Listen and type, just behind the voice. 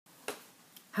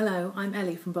Hello, I'm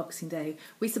Ellie from Boxing Day.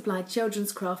 We supply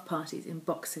children's craft parties in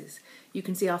boxes. You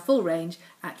can see our full range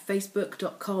at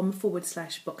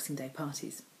facebook.com/Boxing Day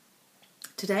parties.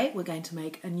 Today we're going to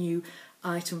make a new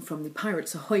item from the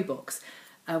Pirates Ahoy box.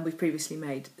 We've previously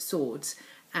made swords,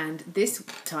 and this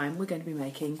time we're going to be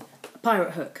making a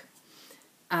pirate hook.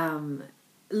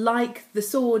 Like the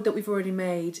sword that we've already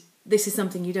made, this is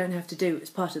something you don't have to do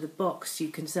as part of the box. You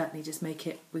can certainly just make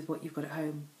it with what you've got at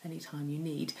home anytime you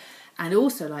need. And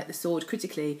also, like the sword,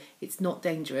 critically, it's not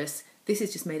dangerous. This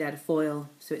is just made out of foil,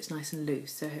 so it's nice and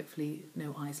loose, so hopefully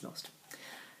no eyes lost.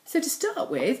 So to start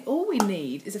with, all we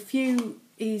need is a few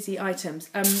easy items.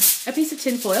 A piece of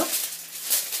tin foil,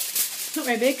 not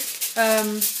very big,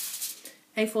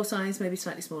 A4 size, maybe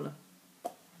slightly smaller.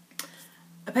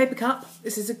 A paper cup,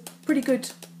 this is a pretty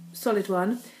good solid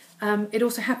one. It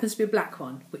also happens to be a black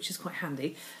one, which is quite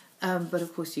handy, but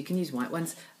of course you can use white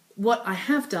ones. What I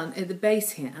have done at the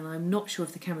base here, and I'm not sure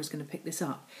if the camera's going to pick this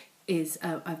up, is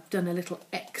I've done a little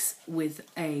X with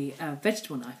a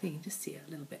vegetable knife. You can just see it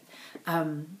a little bit.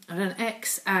 I've done an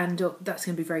X, and that's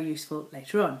going to be very useful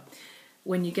later on.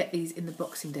 When you get these in the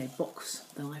Boxing Day box,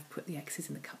 then I've put the X's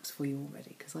in the cups for you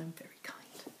already, because I'm very kind.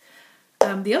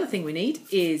 The other thing we need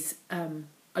is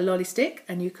a lolly stick,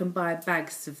 and you can buy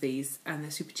bags of these, and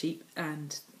they're super cheap,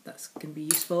 and that's going to be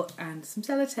useful, and some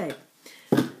sellotape.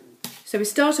 So we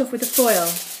start off with the foil,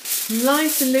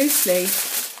 nice and loosely.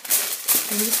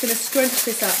 I'm just going to scrunch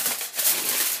this up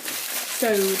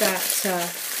so that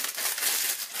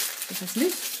it's nice and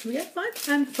loose. Here we go, fine,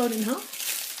 and fold it in half.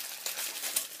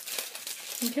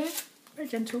 Okay, very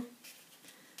gentle.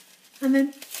 And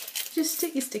then just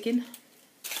stick your stick in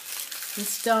and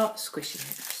start squishing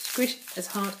it. Squish as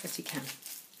hard as you can.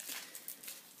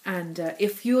 And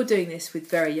if you're doing this with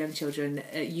very young children,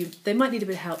 they might need a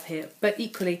bit of help here, but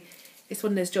equally it's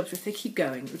one of those jobs where if they keep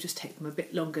going, it will just take them a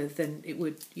bit longer than it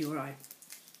would you or I.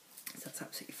 So that's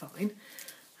absolutely fine.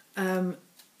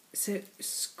 So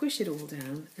squish it all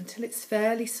down until it's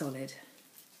fairly solid.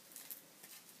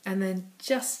 And then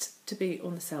just to be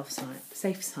on the safe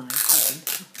side,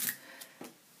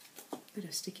 a bit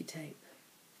of sticky tape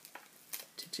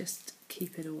to just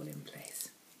keep it all in place.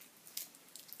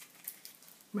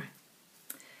 Right.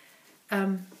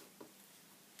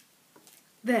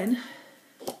 Then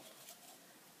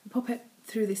pop it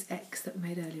through this X that we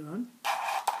made earlier on,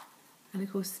 and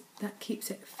of course that keeps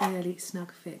it fairly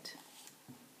snug fit.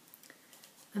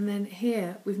 And then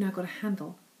here we've now got a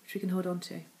handle which we can hold on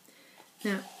to.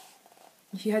 Now,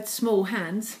 if you had small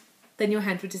hands, then your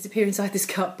hand would disappear inside this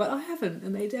cup, but I haven't,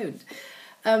 and they don't.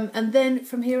 And then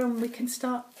from here on we can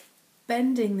start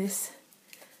bending this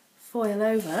foil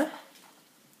over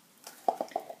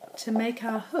to make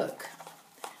our hook.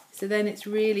 So then it's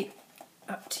really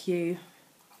up to you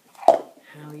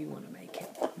how you want to make it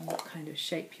and what kind of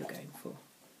shape you're going for.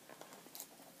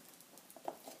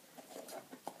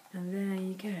 And there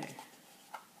you go.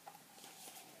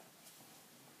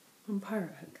 On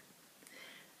pirate hook.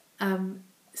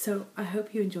 So I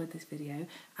hope you enjoyed this video,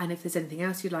 and if there's anything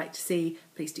else you'd like to see,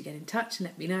 please do get in touch and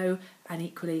let me know, and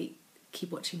equally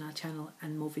keep watching our channel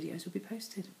and more videos will be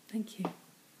posted. Thank you.